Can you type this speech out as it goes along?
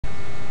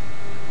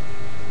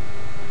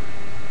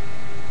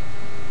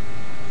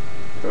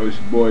Yo, it's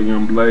your boy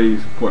Young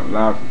Blaze, reporting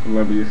live from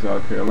Columbia,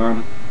 South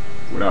Carolina.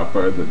 Without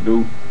further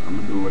ado, I'm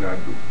gonna do what I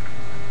do.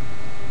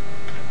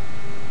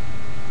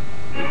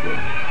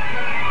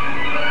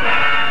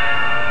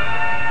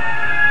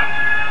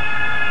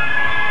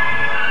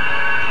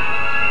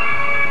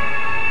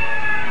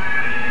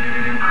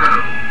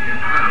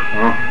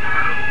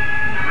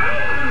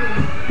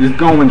 It's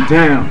going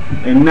down,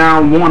 and now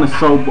I wanna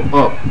sober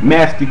up.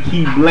 Master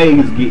Key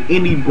Blaze, get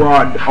any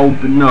broad to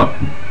open up.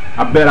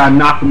 I bet I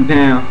knock him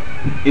down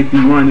if he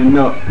running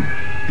up.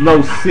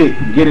 Flow sick,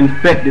 get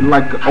infected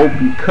like an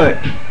open cut.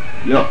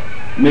 Yup,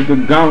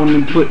 nigga gone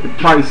and put the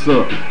price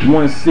up.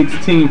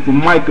 116 for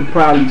mic could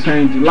probably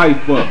change your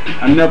life up.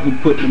 I never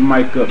put the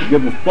mic up,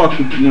 give a fuck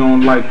if you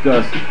don't like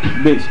us.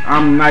 Bitch,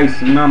 I'm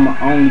nice and I'ma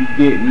only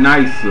get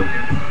nicer.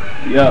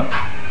 Yup.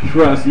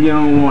 Trust, you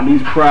don't want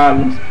these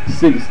problems.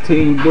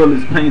 16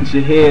 bullets paint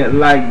your head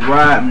like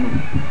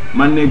Rodman.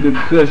 My nigga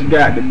Kush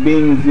got the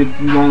beans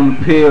if you want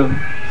a pill.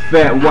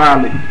 Fat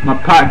wallet, my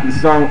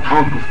pockets on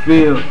Uncle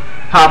Phil.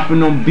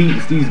 Hopping on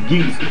beats, these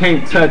geeks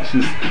can't touch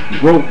us.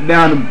 Broke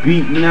down the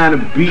beat, now the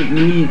beat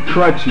need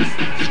crutches.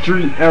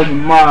 Street ever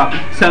mob,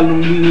 tell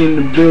them we in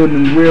the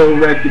building. Real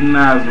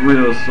recognize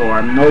real, so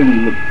I know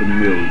you look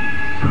familiar.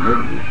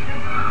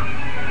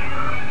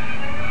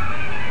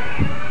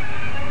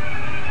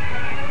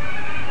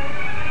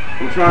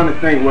 I'm trying to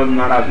think whether or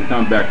not I should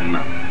come back or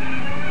not.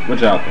 What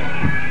y'all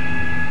think?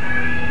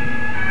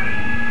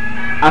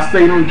 I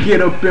say don't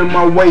get up in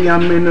my way,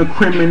 I'm in a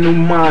criminal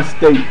mind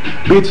state.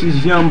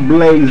 Bitches Young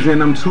Blaze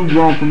and I'm too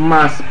grown for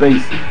my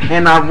space.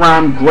 And I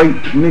rhyme great,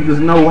 niggas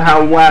know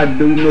how I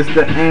do.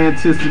 Mr.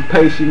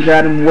 Anticipation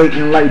got him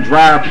waiting like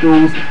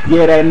drive-thrus.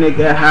 Yeah, that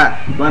nigga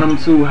hot, but I'm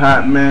too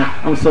hot, man.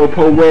 I'm so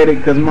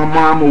poetic cause my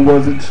mama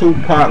was a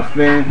Tupac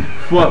fan.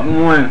 Fuck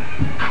one,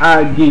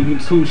 I'll give you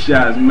 2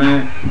 shots,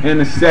 man. In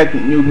a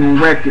second you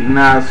can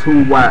recognize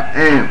who I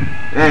am.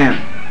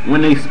 Damn.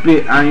 When they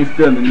spit, I ain't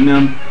feeling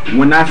them.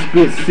 When I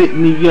spit, sit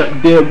me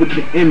up there with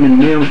the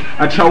M&Ms.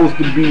 I chose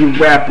to be a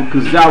rapper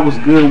cause I was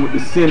good with the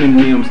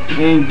synonyms.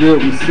 Ain't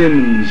good with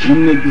synonyms. You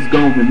niggas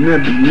gon'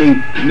 remember me,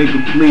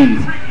 nigga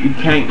please. You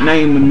can't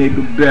name a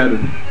nigga better.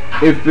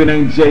 If it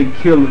ain't J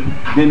Killer,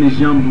 then it's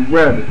Young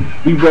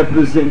Beretta. We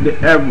represent the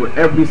era,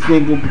 every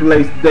single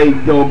place they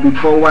go.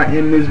 Before I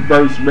end this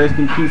verse, rest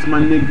in peace my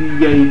nigga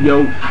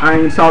Yayo. I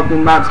ain't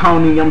talking about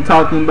Tony, I'm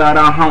talking about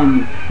our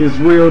homie. His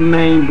real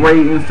name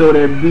Brayden, so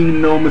there be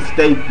no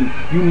mistaking.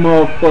 You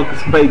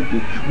motherfuckers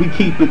faking. We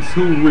keep it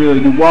too real.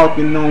 You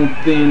walking on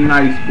thin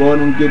ice, boy,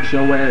 don't get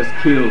your ass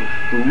killed.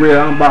 For real,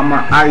 I'm about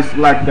my ice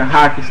like a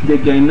hockey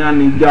stick. Ain't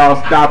none of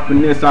y'all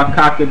stopping this. I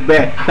cock it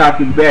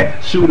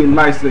back, shoot it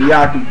like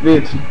Sayakovich.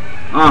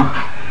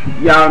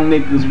 Y'all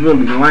niggas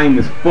really lame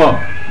as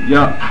fuck.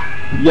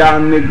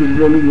 Y'all niggas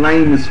really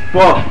lame as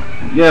fuck.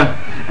 Yeah,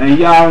 and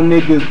y'all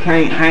niggas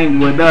can't hang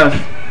with us,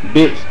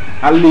 bitch.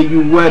 I leave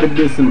you wetter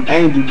than some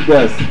angel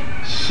dust.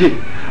 Shit,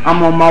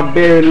 I'm on my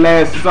very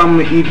last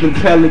summer, even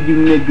telling you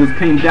niggas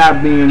can't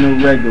die being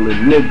a regular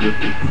nigga.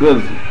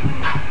 Good.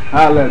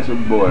 Holla at your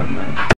boy, man.